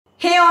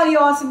all you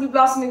awesome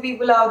blossoming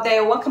people out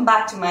there, welcome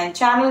back to my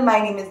channel. My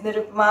name is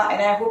NIRUPAMA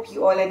and I hope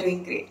you all are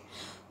doing great.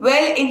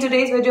 Well, in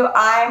today's video,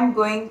 I am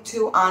going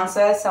to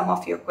answer some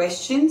of your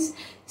questions.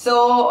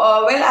 So,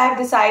 I have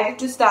decided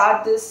to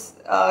start this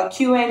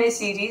Q&A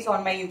series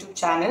on my YouTube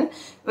channel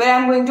where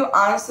I'm going to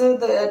answer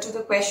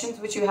the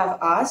questions which you have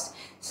asked.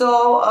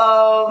 So,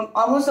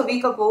 almost a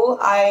week ago,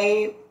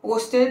 I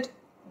posted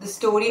the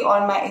story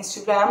on my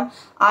Instagram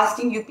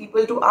asking you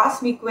people to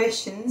ask me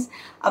questions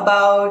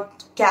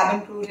about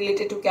cabin crew,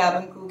 related to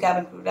cabin crew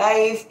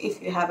life, if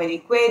you have any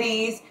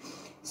queries,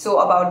 so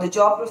about the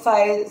job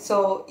profile.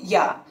 So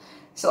yeah,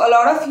 so a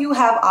lot of you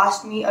have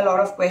asked me a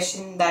lot of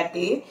questions that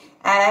day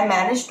and I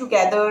managed to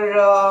gather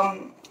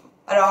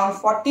around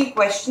 40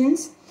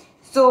 questions.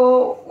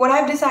 So what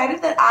I've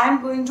decided that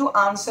I'm going to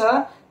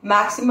answer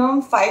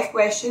maximum 5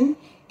 questions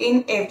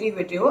in every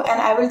video,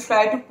 and I will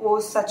try to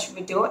post such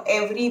video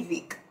every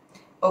week.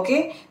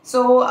 Okay,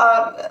 so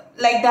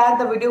like that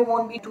the video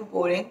won't be too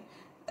boring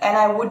and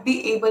I would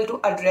be able to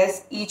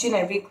address each and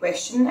every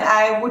question.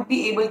 I would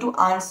be able to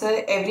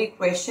answer every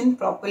question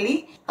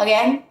properly.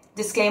 Again,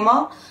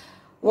 disclaimer,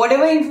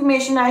 whatever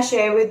information I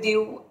share with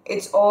you,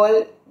 it's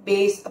all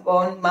based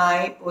upon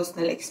my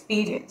personal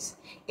experience.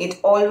 It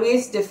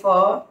always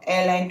differ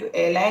airline to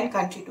airline,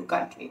 country to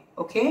country.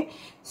 Okay,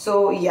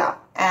 so yeah,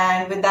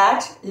 and with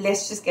that,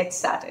 let's just get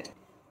started.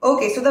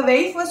 Okay, so the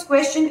very first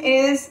question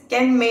is,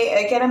 can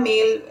a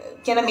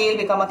male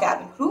become a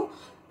cabin crew?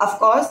 Of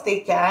course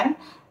they can.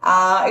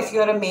 If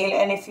you're a male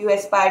and if you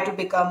aspire to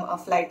become a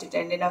flight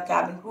attendant or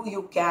cabin crew,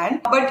 you can.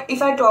 But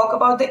if I talk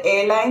about the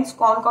airlines,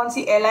 कौन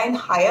सी airline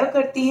hire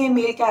करती है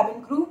male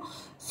cabin crew?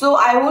 So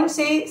I won't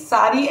say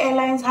सारी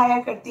airlines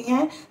hire करती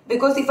हैं,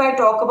 because if I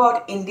talk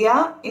about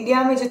India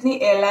में जितनी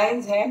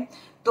airlines हैं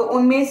तो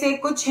उनमें से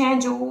कुछ हैं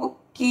जो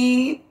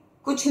कि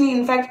कुछ नहीं,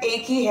 इनफैक्ट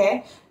एक ही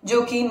है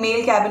जो कि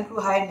मेल कैबिन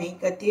क्रू हायर नहीं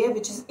करती है,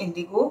 which is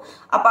Indigo.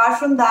 Apart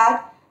from that,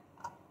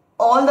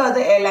 all the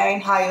other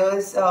airline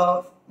hires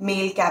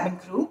male cabin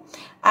crew.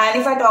 And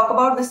if I talk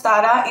about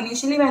Vistara,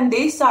 initially when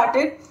they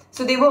started,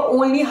 so they were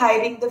only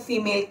hiring the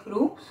female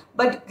crew,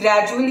 but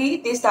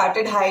gradually they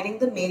started hiring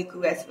the male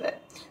crew as well.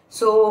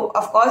 So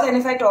of course, and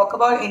if I talk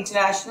about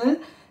international,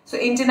 so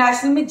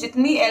international में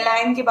जितनी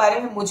airline के बारे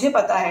में मुझे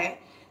पता है,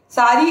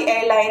 सारी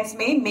airlines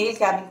में male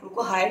cabin crew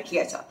को hire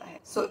किया जाता है.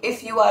 So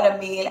if you are a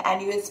male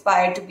and you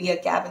aspire to be a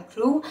cabin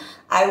crew,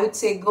 I would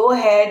say go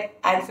ahead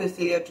and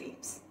fulfill your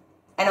dreams.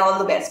 And all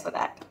the best for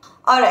that.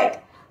 Alright,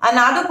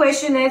 another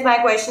question is, my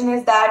question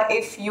is that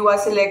if you are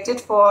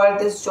selected for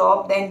this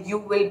job, then you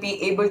will be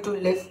able to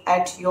live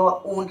at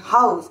your own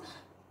house?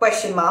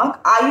 Question mark.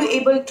 Are you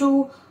able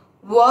to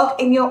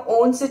work in your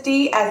own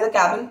city as a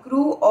cabin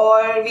crew,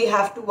 or we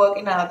have to work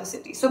in another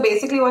city? So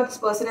basically what this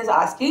person is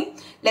asking,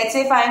 let's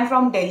say if I am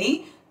from Delhi,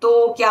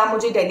 तो क्या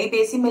मुझे Delhi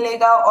base ही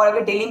मिलेगा, और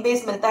अगर Delhi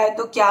base मिलता है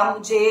तो क्या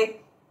मुझे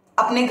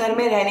अपने घर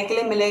में रहने के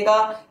लिए मिलेगा?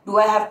 Do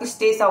I have to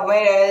stay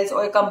somewhere else,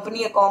 और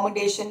कंपनी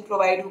अकोमोडेशन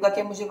प्रोवाइड होगा,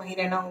 क्या मुझे वहीं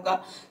रहना होगा?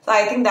 सो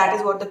I think that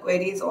is what the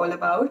query is all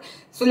about.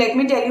 So let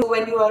me tell you,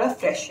 when you are a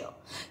fresher,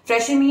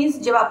 fresher means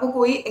जब आपको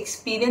कोई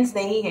एक्सपीरियंस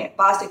नहीं है,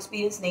 पास्ट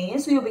एक्सपीरियंस नहीं है,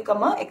 so you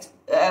become a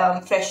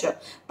fresher.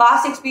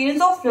 Past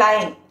experience of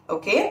flying,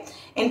 okay,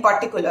 in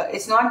particular,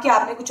 it's not कि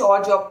आपने कुछ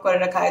और जॉब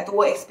कर रखा है तो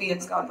वो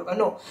एक्सपीरियंस काउंट होगा.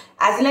 No,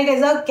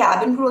 as a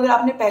cabin crew अगर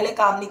आपने पहले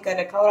काम नहीं कर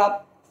रखा और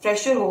आप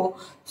फ्रेशर हो,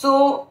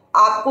 सो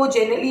आपको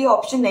जनरली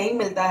ऑप्शन नहीं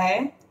मिलता है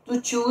to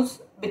choose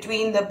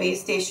between the base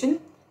station.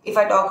 If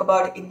I talk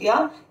about India,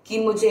 कि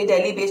मुझे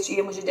दिल्ली बेस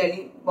चाहिए, मुझे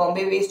दिल्ली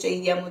बॉम्बे बेस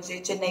चाहिए, या मुझे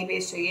चेन्नई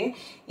बेस चाहिए,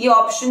 ये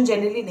ऑप्शन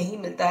जनरली नहीं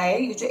मिलता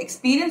है. ये जो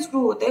एक्सपीरियंस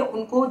क्रू होते हैं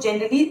उनको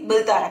जनरली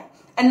मिलता है,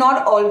 and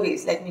not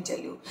always, let me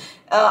tell you.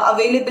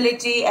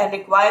 Availability and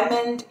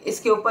requirement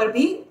इसके ऊपर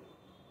भी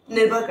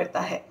निर्भर करता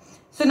है.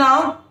 So now,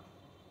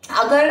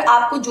 अगर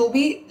आपको जो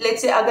भी,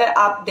 let's say अगर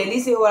आप दिल्ली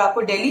से हो और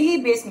आपको दिल्ली ही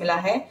बेस मिला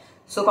है,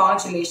 so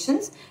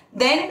congratulations,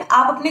 then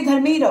आप अपने घर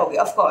में ही रहोगे.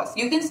 Of course,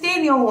 you can stay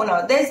in your own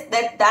house.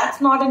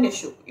 That's not an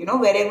issue. You know,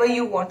 wherever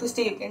you want to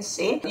stay, you can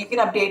stay. You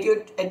can update your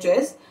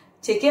address.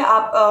 ठीक है,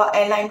 आप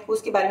airline को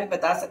उसके बारे में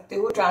बता सकते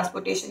हो,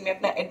 ट्रांसपोर्टेशन में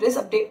अपना एड्रेस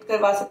अपडेट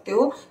करवा सकते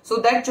हो, सो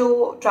दैट जो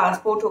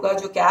ट्रांसपोर्ट होगा,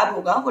 जो कैब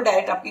होगा, वो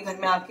डायरेक्ट आपके घर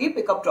में आके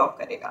पिकअप ड्रॉप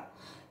करेगा.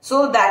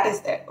 So that is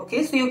that.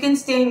 Okay, so you can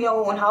stay in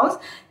your own house.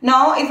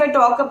 Now if I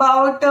talk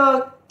about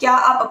क्या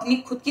आप अपनी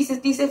खुद की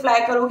सिटी से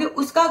फ्लाई करोगे,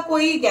 उसका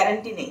कोई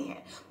गारंटी नहीं है.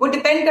 वो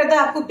डिपेंड करता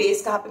है आपको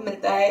बेस कहाँ पे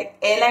मिलता है,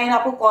 एयरलाइन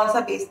आपको कौन सा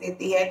बेस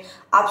देती है,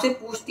 आपसे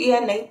पूछती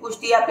है नहीं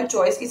पूछती है, आपके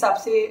चॉइस के हिसाब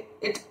से.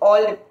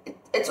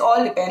 It's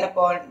all depend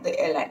upon the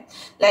airline.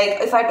 Like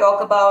if I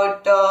talk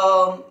about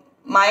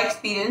my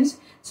experience,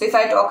 so if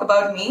I talk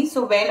about me,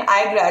 so when I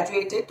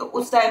graduated, तो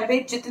उस टाइम पे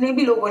जितने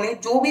भी लोगों ने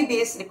जो भी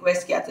बेस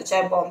रिक्वेस्ट किया था,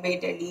 चाहे बॉम्बे,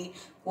 दिल्ली,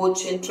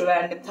 कोचिन,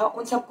 ट्रिवेंड्रम था,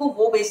 उन सबको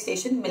वो बेस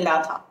स्टेशन मिला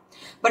था.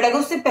 बट अगर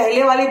उससे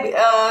पहले वाले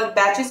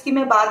बैचेस की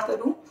मैं बात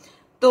करूं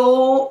तो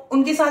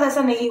उनके साथ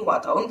ऐसा नहीं हुआ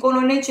था.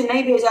 उन्होंने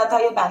चेन्नई भेजा था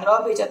या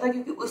बैंगलोर भेजा था,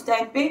 क्योंकि उस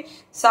टाइम पे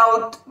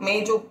साउथ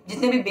में जो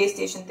जितने भी बेस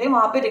स्टेशन थे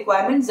वहां पे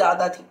रिक्वायरमेंट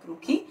ज्यादा थी क्रू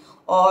की,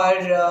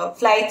 और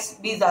फ्लाइट्स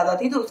भी ज्यादा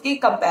थी, तो उसके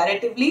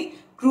comparatively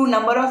crew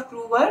number of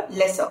crew were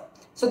laser.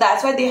 So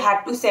that's why they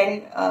had to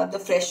send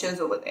the freshers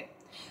over there.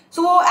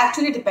 So वो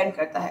actually depend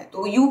करता है.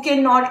 तो you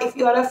cannot, if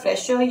you are a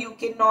fresher, you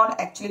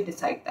cannot actually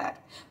decide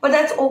that. But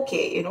that's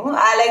okay, you know.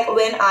 I like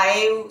when I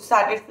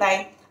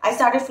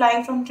started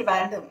flying from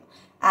Trivandrum,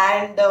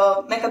 and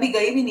मैं कभी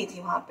गई भी नहीं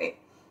थी वहाँ पे.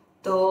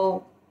 तो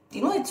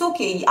you know, it's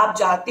okay. आप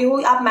जाते हो,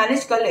 आप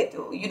manage कर लेते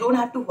हो. You don't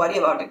have to worry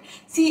about it.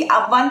 See,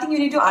 one thing you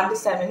need to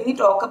understand when we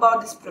talk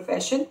about this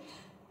profession,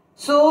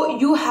 so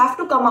you have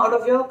to come out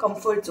of your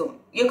comfort zone.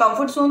 Your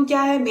comfort zone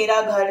क्या है? मेरा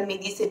घर,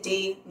 मेरी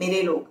city,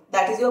 मेरे लोग.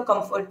 That is your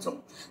comfort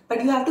zone.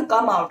 But you have to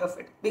come out of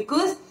it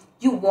because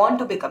you want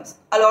to become.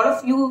 A lot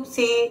of you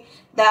say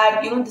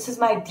that, you know, this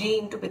is my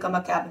dream to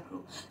become a cabin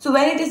crew. So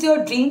when it is your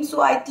dream,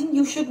 so I think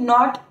you should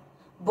not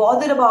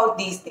bother about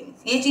these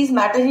things. ये चीज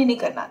matter ही नहीं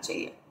करना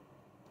चाहिए.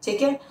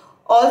 ठीक है.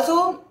 Also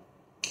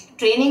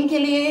training के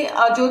लिए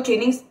जो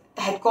ट्रेनिंग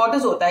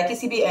हेडक्वार्टर्स होता है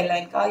किसी भी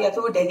एयरलाइन का, या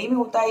तो वो दिल्ली में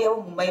होता है या वो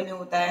मुंबई में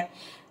होता है,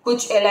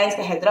 कुछ एयरलाइंस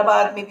का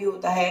हैदराबाद में भी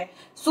होता है.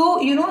 सो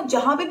यू नो,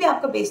 जहां पे भी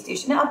आपका बेस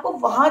स्टेशन है आपको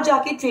वहां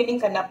जाके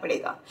ट्रेनिंग करना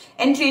पड़ेगा.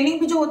 एंड ट्रेनिंग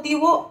भी जो होती है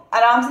वो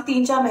आराम से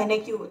 3-4 महीने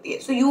की होती है.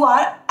 So you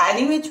are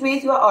any which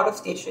ways you are out of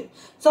station.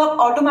 सो आप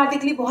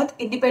ऑटोमेटिकली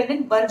बहुत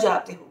इंडिपेंडेंट बन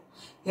जाते हो.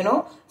 You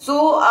know, so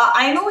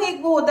I know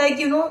एक वो होता है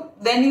कि you know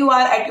when you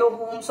are at your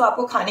home, सो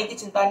आपको खाने की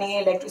चिंता नहीं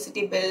है,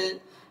 इलेक्ट्रिसिटी बिल,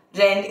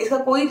 रेंट, इसका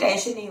कोई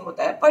टेंशन नहीं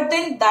होता है. But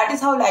then that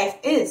is how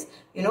life is.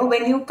 You know,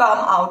 when you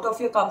come out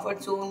of your comfort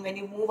zone, when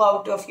you move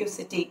out of your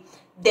city,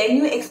 then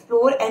you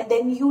explore and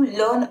then you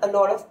learn a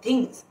lot of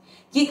things.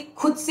 कि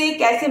खुद से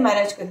कैसे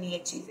manage करनी है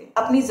चीजें,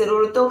 अपनी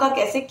जरूरतों का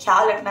कैसे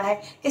ख्याल रखना है,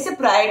 कैसे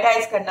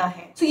प्रायोरिटाइज करना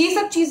है. सो ये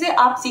सब चीजें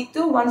आप सीखते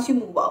हो once you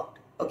move out.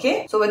 Okay,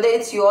 so whether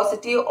it's your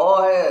city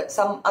और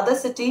some other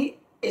city,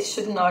 it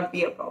should not be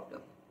a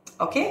problem.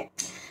 Okay,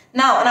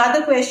 now another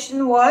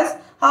question was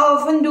how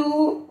often do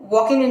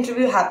walk-in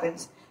interview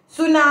happens.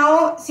 So now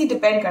see,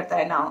 depend करता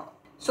है. now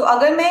so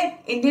अगर मैं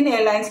Indian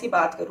Airlines की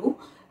बात करूँ,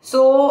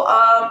 so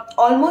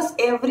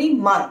almost every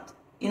month,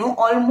 you know,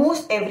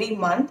 almost every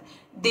month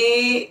they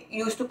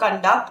used to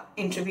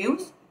conduct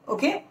interviews.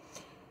 Okay,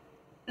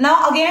 now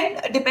again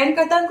depend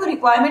करता है उनको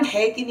requirement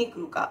है कि नहीं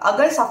crew का.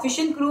 अगर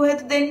sufficient crew है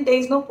तो then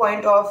there is no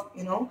point of,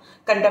 you know,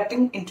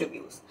 conducting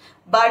interviews.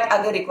 But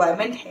अगर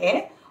रिक्वायरमेंट है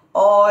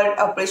और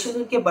ऑपरेशन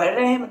उनके बढ़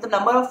रहे हैं, मतलब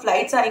number of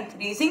flights are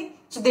increasing,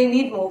 so they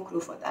need more crew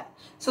for that.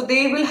 So they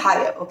will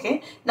hire. Okay,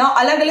 now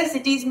अलग अलग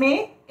सिटीज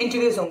में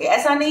इंटरव्यूज होंगे.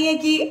 ऐसा नहीं है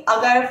कि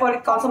अगर फॉर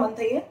कौन सा मंथ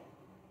है ये,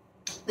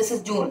 दिस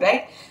इज जून,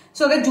 राइट.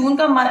 सो अगर जून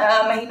का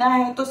महीना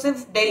है तो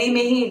सिर्फ दिल्ली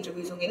में ही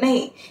इंटरव्यूज होंगे.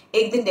 नहीं,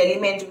 एक दिन दिल्ली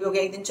में इंटरव्यू हो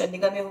गया, एक दिन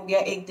चंडीगढ़ में हो गया,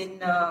 एक दिन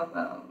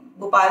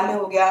भोपाल में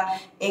हो गया,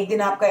 एक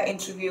दिन आपका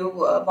इंटरव्यू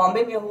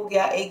बॉम्बे में हो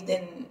गया, एक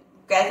दिन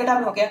कैलकाटा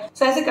में हो गया.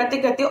 सो ऐसे करते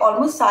करते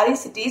ऑलमोस्ट सारी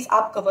सिटीज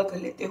आप कवर कर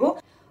लेते हो.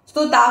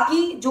 तो ताकि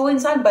जो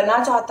इंसान बनना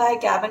चाहता है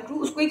कैबिन क्रू,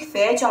 उसको एक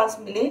फेयर चांस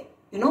मिले,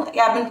 यू नो,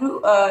 कैबिन क्रू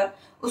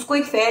उसको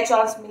एक फेयर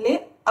चांस मिले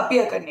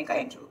अपीयर करने का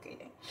इंटरव्यू के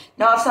लिए.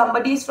 Now if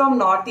somebody is from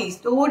north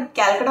east, तो वो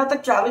कैलकाटा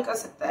तक ट्रैवल कर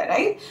सकता है,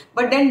 राइट.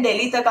 बट देन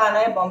दिल्ली तक आना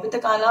है, बॉम्बे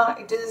तक आना,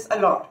 it is a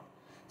lot.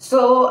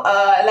 So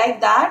like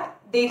that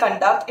they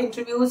conduct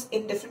interviews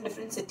in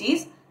different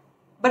cities.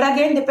 But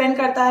again depend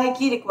करता है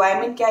कि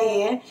रिक्वायरमेंट क्या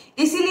ये है.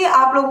 इसीलिए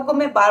आप लोगों को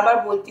मैं बार बार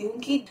बोलती हूँ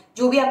कि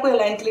जो भी आपको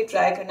एयरलाइन के लिए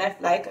ट्राई करना है,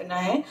 फ्लाई करना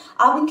है,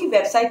 आप उनकी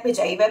वेबसाइट पे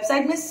जाइए.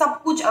 वेबसाइट में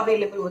सब कुछ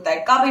अवेलेबल होता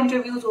है, कब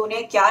इंटरव्यूज हो रहे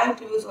हैं, क्या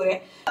इंटरव्यूज हो रहे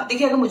हैं. अब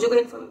देखिए, अगर मुझे कोई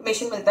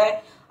इन्फॉर्मेशन मिलता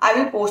है, I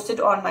will post it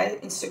on my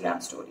Instagram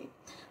story.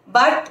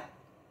 But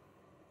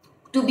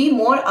to be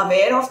more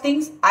aware of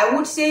things, I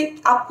would say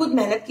आप खुद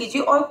मेहनत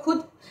कीजिए और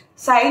खुद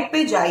साइट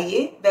पे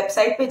जाइए,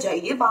 वेबसाइट पे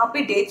जाइए, वहां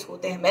पे डेट्स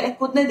होते हैं. मैंने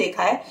खुद ने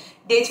देखा है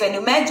डेट्स,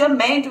 वेन्यू. जब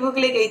मैं इंटरव्यू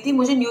के लिए गई थी,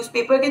 मुझे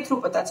न्यूज़पेपर के थ्रू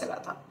पता चला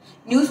था.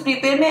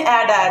 न्यूज़पेपर में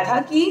ऐड आया था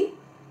कि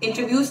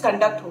इंटरव्यूज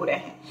कंडक्ट हो रहे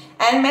हैं,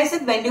 एंड मैं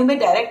सिर्फ वेन्यू में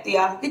डायरेक्ट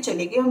तैयार होकर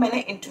चले गई और मैंने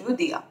इंटरव्यू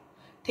दिया.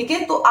 ठीक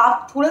है, तो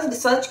आप थोड़ा सा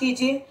रिसर्च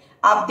कीजिए,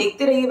 आप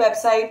देखते रहिए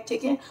वेबसाइट.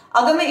 ठीक है,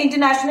 अगर मैं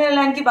इंटरनेशनल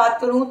एयरलाइन की बात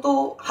करूं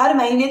तो हर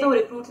महीने तो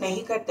रिक्रूट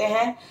नहीं करते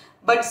हैं,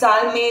 बट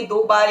साल में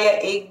 2 बार या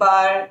 1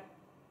 बार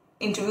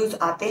इंटरव्यूज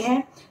आते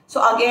हैं. सो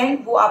अगेन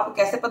वो आपको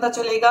कैसे पता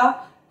चलेगा?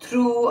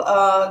 Through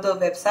the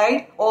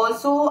website.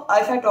 Also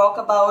if I talk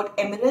about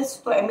Emirates,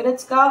 तो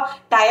एमिरेट्स का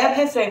टाइप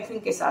है फ्रैंकफिन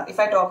के साथ. If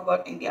I talk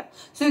about India,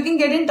 so you can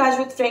get in touch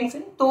with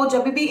Frankfinn. तो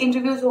जब भी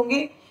इंटरव्यूज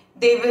होंगे,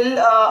 they will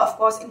of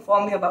course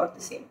inform you about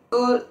the same.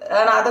 तो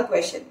another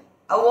question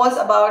was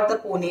about the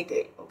pony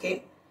tell. Okay,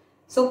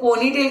 so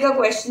pony tell का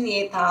question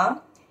ये था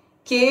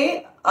कि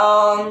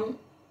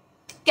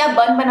क्या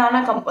बन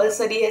बनाना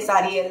कंपल्सरी है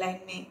सारी एयरलाइन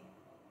में?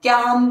 क्या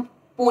हम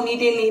पोनी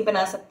टेल नहीं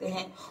बना सकते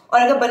हैं?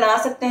 और अगर बना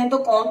सकते हैं तो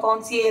कौन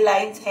कौन सी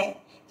एयरलाइंस हैं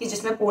कि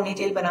जिसमें पोनी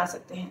टेल बना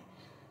सकते हैं?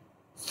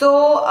 सो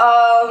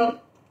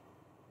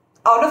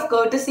आउट ऑफ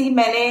कर्टसी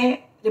मैंने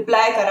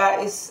रिप्लाई करा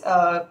इस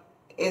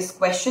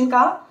क्वेश्चन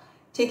का.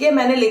 ठीक है,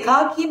 मैंने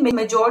लिखा कि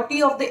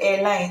majority of the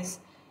airlines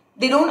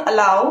they don't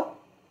allow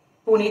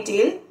pony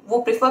tell.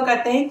 वो प्रिफर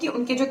करते हैं कि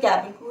उनके जो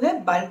कैबिन क्रू है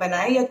बन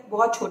बनाए, या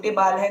बहुत छोटे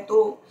बाल हैं तो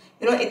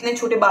यू नो इतने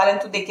छोटे बाल हैं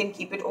तो they can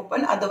keep it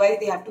open, otherwise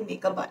they have to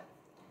make a बन.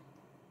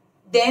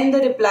 Then the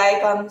reply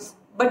comes,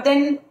 but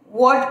then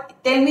what,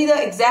 tell me the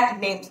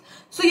exact names.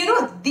 So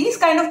these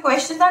kind of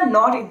questions are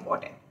not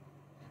important,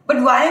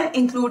 but why I'm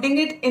including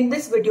it in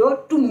this video,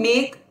 to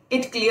make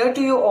it clear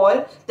to you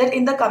all that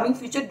in the coming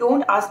future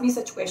don't ask me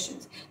such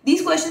questions.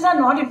 These questions are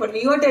not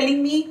important. You are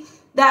telling me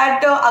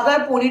that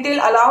अगर ponytail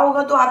allow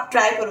होगा तो आप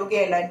try करोगे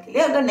airline के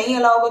लिए, अगर नहीं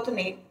allow होगा तो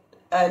नहीं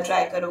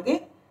ट्राई करोगे.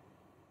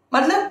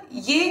 मतलब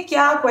ये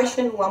क्या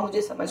क्वेश्चन हुआ,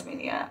 मुझे समझ में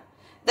नहीं आया.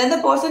 Then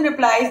the person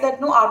replies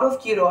that no, out of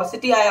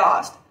curiosity I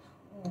asked.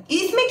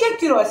 इसमें क्या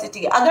क्यूरियोसिटी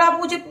है? अगर आप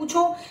मुझे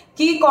पूछो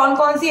कि कौन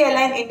कौन सी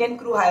एयरलाइन इंडियन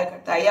क्रू हायर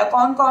करता है, या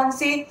कौन कौन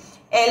से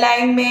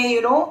एयरलाइन में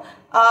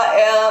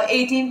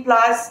 18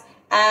 प्लस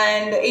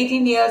एंड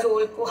 18 ईयर्स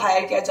ओल्ड को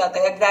हायर किया जाता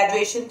है, या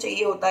ग्रेजुएशन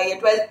चाहिए होता है, या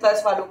 12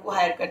 प्लस वालों को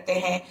हायर करते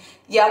हैं,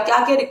 या क्या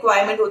क्या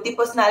रिक्वायरमेंट होती है,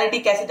 पर्सनालिटी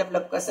कैसे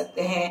डेवलप कर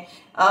सकते हैं,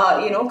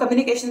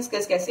 कम्युनिकेशन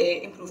स्किल्स कैसे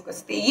इंप्रूव कर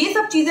सकते हैं, ये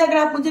सब चीजें अगर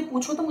आप मुझे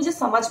पूछो तो मुझे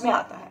समझ में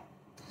आता है.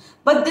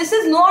 But this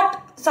is not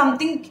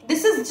something,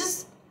 this is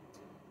just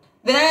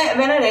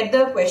when I read the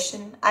question,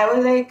 I was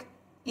like,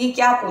 ये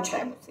क्या पूछा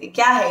है मुझसे,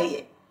 क्या है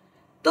ये?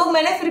 तो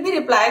मैंने फिर भी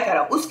रिप्लाई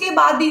करा. उसके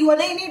बाद भी हुआ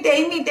नहीं,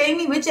 टेल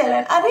मी विच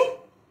एयरलाइन. अरे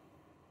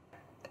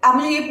आप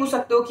मुझे ये पूछ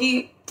सकते हो कि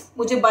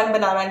मुझे बन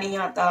बनाना नहीं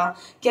आता,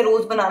 क्या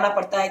रोज बनाना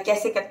पड़ता है,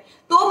 कैसे कर,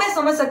 तो मैं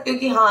समझ सकती हूँ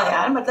कि हाँ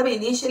यार, मतलब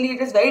initially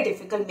it is very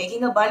difficult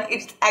making a बन.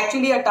 It's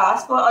actually a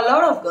task for a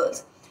lot of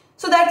girls.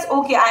 So that's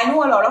okay. I know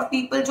a lot of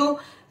people जो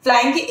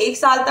फ्लाइंग के 1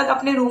 साल तक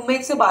अपने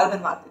रूममेट से बाल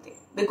बनवाते थे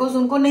बिकॉज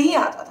उनको नहीं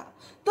आता था.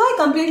 So I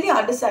completely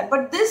understand,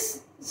 but this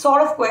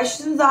sort of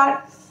questions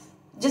are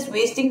just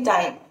wasting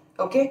time,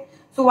 okay?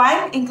 So why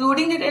I'm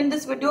including it in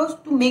this video is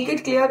to make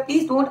it clear,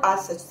 please don't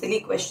ask such silly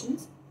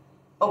questions,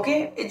 okay?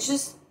 It's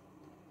just,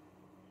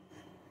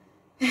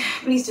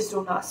 please just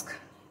don't ask.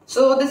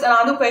 So this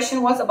another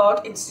question was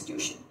about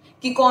institution,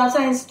 कि कौन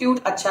सा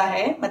institute अच्छा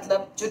है,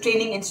 मतलब जो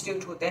training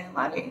institute होते हैं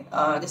हमारे,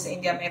 जैसे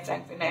इंडिया में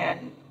फ्रैंकफर्ट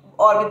है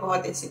और भी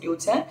बहुत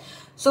इंस्टीट्यूट्स हैं.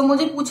 सो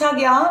मुझे पूछा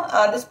गया,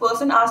 this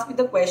person asked me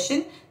the question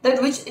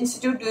that which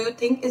institute do you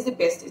think is the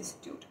best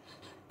institute.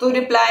 तो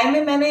रिप्लाई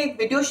में मैंने एक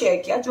वीडियो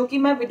शेयर किया जो कि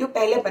मैं वीडियो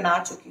पहले बना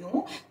चुकी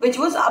हूँ, which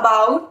was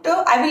about,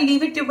 I will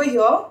leave it over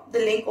here,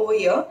 the link over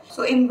here,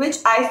 so in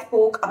which I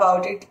spoke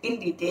about it in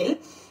detail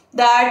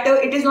that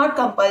it is not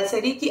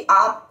compulsory कि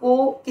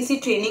आपको किसी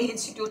ट्रेनिंग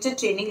इंस्टीट्यूट से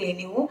ट्रेनिंग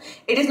लेनी हो.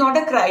 It is not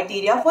a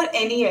criteria for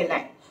any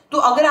airline. तो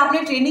अगर आपने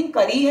training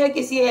करी है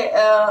किसी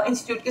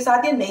इंस्टीट्यूट के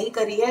साथ या नहीं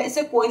करी है,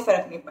 इससे कोई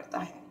फर्क नहीं पड़ता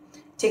है,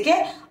 ठीक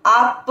है.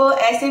 आप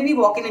ऐसे भी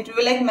वॉक इन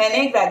इंटरव्यू, लाइक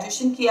मैंने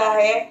ग्रेजुएशन किया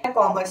है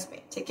कॉमर्स में,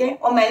 ठीक है,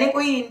 और मैंने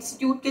कोई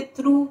इंस्टीट्यूट के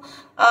थ्रू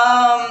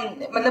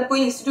मतलब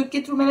कोई इंस्टीट्यूट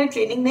के थ्रू मैंने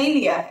ट्रेनिंग नहीं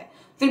लिया है,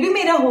 फिर भी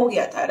मेरा हो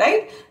गया था,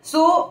 राइट.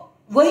 सो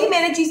वही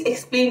मैंने चीज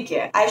एक्सप्लेन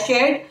किया है. I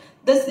shared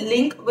this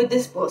link with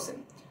this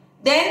person.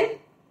 Then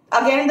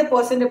again the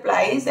person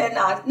replies and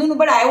asked, no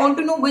but I want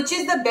to know which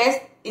is the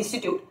best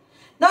institute.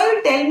 Now you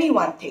tell me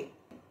one thing.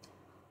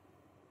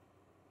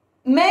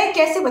 मैं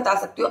कैसे बता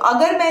सकती हूँ,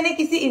 अगर मैंने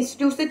किसी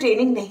institute से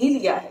training नहीं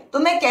लिया है तो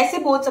मैं कैसे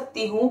बोल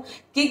सकती हूँ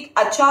कि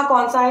अच्छा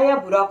कौन सा है या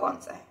बुरा कौन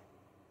सा है?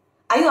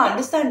 Are you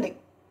understanding?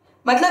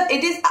 मतलब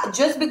इट इज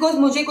जस्ट बिकॉज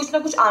मुझे कुछ ना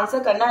कुछ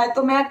आंसर करना है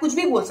तो मैं कुछ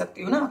भी बोल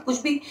सकती हूँ ना,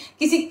 कुछ भी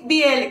किसी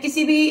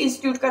भी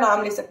इंस्टीट्यूट का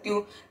नाम ले सकती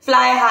हूँ,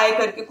 फ्लाई हाई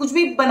करके कुछ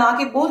भी बना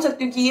के बोल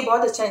सकती हूँ कि ये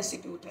बहुत अच्छा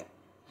इंस्टीट्यूट है.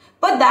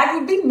 But that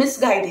would be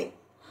misguiding.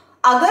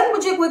 अगर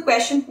मुझे कोई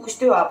क्वेश्चन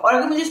पूछते हो आप और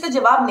अगर मुझे इसका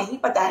जवाब नहीं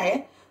पता है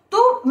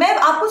तो मैं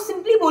आपको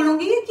सिंपली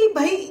बोलूंगी कि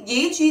भाई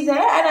ये चीज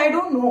है and I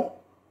don't know,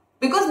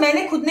 because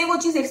मैंने खुद ने वो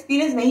चीज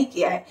एक्सपीरियंस नहीं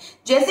किया है.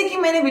 जैसे कि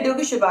मैंने वीडियो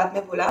की शुरुआत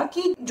में बोला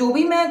कि जो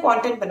भी मैं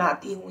कंटेंट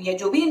बनाती हूँ या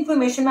जो भी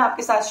इंफॉर्मेशन मैं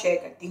आपके साथ शेयर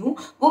करती हूँ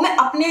वो मैं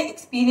अपने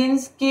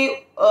एक्सपीरियंस के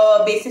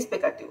बेसिस पे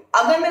करती हूँ.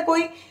 अगर मैं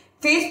कोई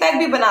फेस पैक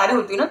भी बना रही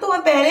होती हूँ ना तो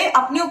मैं पहले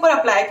अपने ऊपर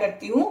अप्लाई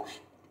करती हूँ,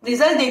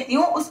 रिजल्ट देखती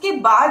हूँ, उसके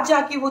बाद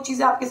जाके वो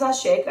चीजें आपके साथ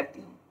शेयर करती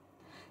हूँ.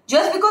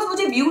 जस्ट बिकॉज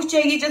मुझे व्यूज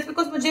चाहिए, जस्ट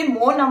बिकॉज मुझे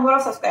मोर नंबर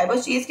ऑफ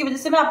सब्सक्राइबर्स चाहिए, इसकी वजह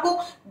से मैं आपको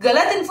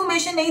गलत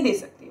इंफॉर्मेशन नहीं दे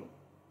सकती हूँ.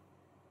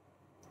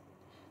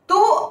 तो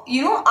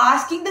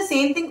asking the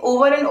same thing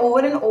over and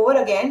over and over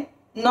again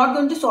not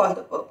going to solve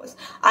the purpose.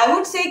 I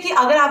would say कि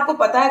अगर आपको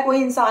पता है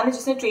कोई इंसान है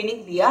जिसने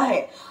ट्रेनिंग लिया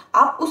है,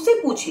 आप उससे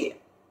पूछिए,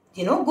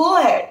 go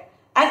ahead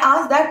and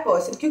ask that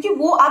person, क्योंकि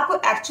वो आपको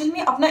एक्चुअल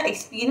में अपना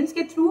एक्सपीरियंस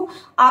के थ्रू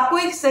आपको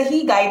एक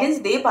सही गाइडेंस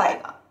दे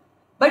पाएगा.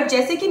 बट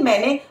जैसे कि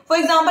मैंने, for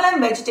example I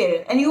am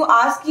vegetarian and you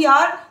ask कि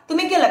यार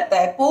तुम्हें क्या लगता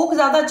है पोर्क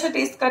ज्यादा अच्छा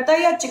टेस्ट करता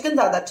है या चिकन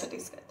ज्यादा अच्छा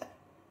टेस्ट करता है,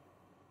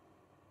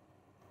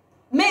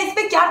 मैं इस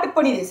पे क्या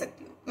टिप्पणी दे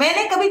सकती हूँ?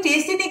 मैंने कभी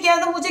टेस्ट ही नहीं किया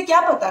तो मुझे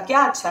क्या पता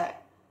क्या अच्छा है.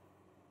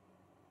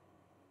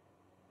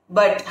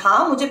 बट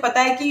हाँ, मुझे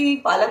पता है कि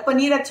पालक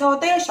पनीर अच्छा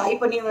होता है या शाही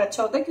पनीर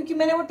अच्छा होता है क्योंकि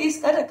मैंने वो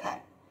टेस्ट कर रखा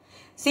है.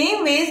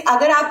 सेम वेज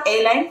अगर आप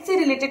एयरलाइन से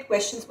रिलेटेड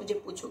क्वेश्चंस मुझे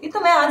पूछोगे तो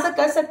मैं आंसर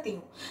कर सकती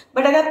हूँ.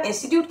 बट अगर आप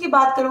इंस्टीट्यूट की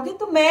बात करोगे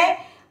तो मैं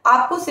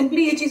आपको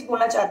सिंपली ये चीज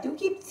बोलना चाहती हूँ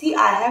कि सी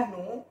I have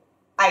no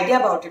idea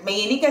about it. मैं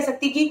ये नहीं कह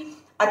सकती कि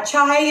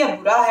अच्छा है या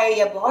बुरा है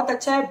या बहुत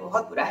अच्छा है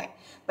बहुत बुरा है,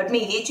 बट मैं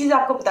ये चीज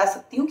आपको बता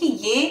सकती हूँ कि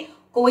ये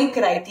कोई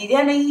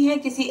क्राइटेरिया नहीं है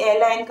किसी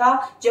एयरलाइन का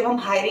जब हम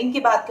हायरिंग की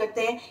बात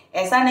करते हैं।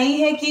 ऐसा नहीं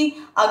है कि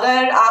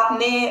अगर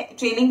आपने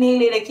ट्रेनिंग नहीं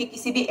ले रखी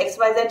किसी भी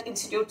XYZ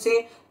इंस्टीट्यूट से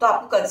तो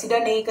आपको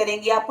कंसिडर नहीं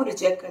करेंगे, आपको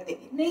रिजेक्ट कर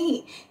देंगे।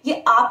 नहीं,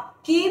 ये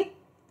आपकी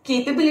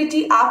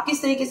कैपेबिलिटी, आप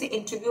किस तरीके से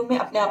इंटरव्यू में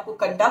अपने आप को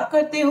कंडक्ट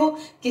करते हो,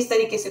 किस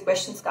तरीके से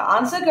क्वेश्चंस का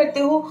आंसर करते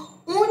हो,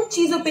 उन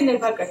चीजों पे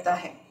निर्भर करता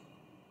है।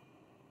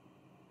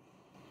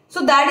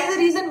 So that is the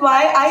reason why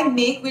I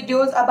make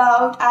videos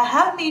about, I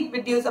have made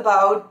videos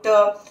about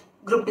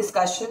group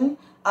discussion,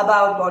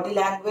 about body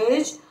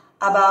language,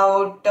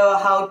 about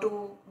how to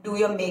do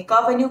your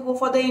makeup when you go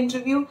for the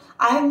interview.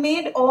 I have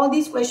made all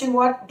these questions,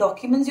 what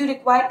documents you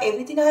require,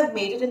 everything I have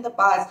made it in the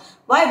past.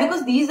 Why?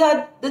 Because these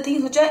are the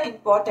things which are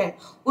important.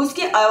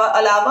 उसके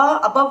अलावा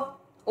above,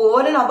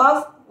 over and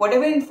above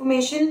whatever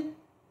information,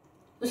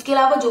 उसके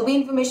अलावा जो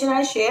भी information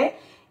I share,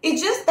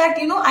 it's just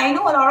that, you know, I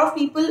know a lot of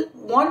people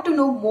want to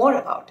know more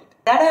about it.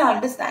 That I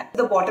understand.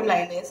 The bottom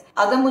line is,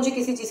 अगर मुझे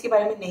किसी चीज के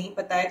बारे में नहीं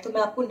पता है तो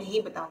मैं आपको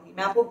नहीं बताऊंगी,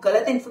 मैं आपको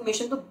गलत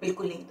इन्फॉर्मेशन तो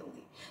बिल्कुल नहीं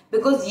दूंगी,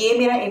 बिकॉज ये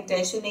मेरा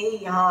इंटेंशन नहीं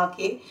है यहाँ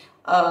आके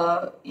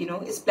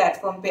इस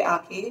प्लेटफॉर्म पे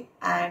आके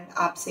एंड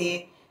आपसे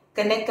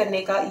कनेक्ट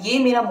करने का, ये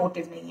मेरा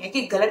मोटिव नहीं है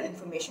कि गलत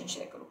इन्फॉर्मेशन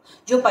शेयर करो।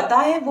 जो पता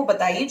है वो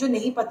बताइए, जो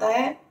नहीं पता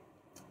है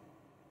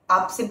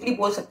आप सिंपली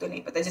बोल सकते हो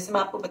नहीं पता, जैसे मैं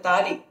आपको बता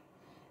रही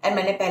एंड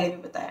मैंने पहले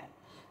भी बताया।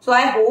 So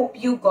I hope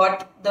you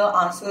got the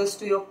answers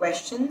to your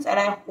questions and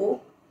I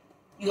hope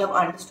you have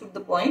understood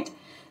the point.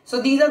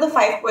 So these are the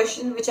 5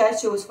 questions which I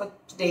chose for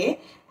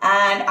today,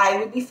 and I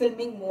will be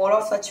filming more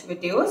of such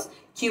videos,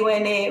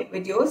 Q&A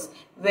videos,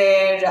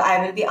 where I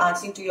will be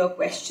answering to your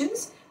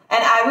questions,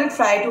 and I will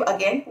try to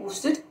again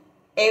post it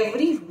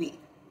every week.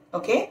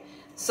 Okay?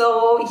 So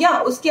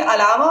yeah, उसके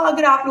अलावा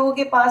अगर आप लोगों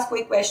के पास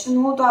कोई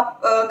question हो तो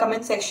आप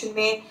comment section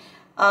में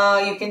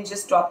you can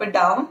just drop it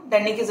down.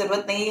 डरने की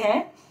जरूरत नहीं है,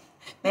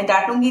 मैं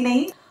डांटूंगी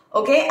नहीं।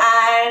 Okay,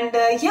 and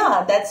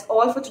yeah, that's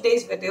all for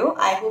today's video.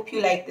 I hope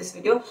you like this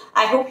video.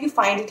 I hope you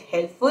find it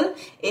helpful.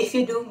 If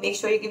you do, make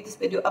sure you give this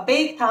video a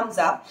big thumbs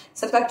up.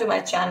 Subscribe to my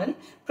channel.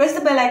 Press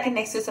the bell icon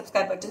next to the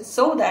subscribe button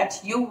so that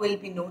you will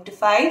be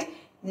notified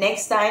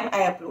next time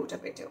I upload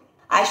a video.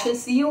 I shall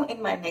see you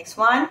in my next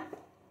one.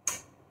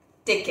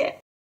 Take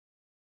care.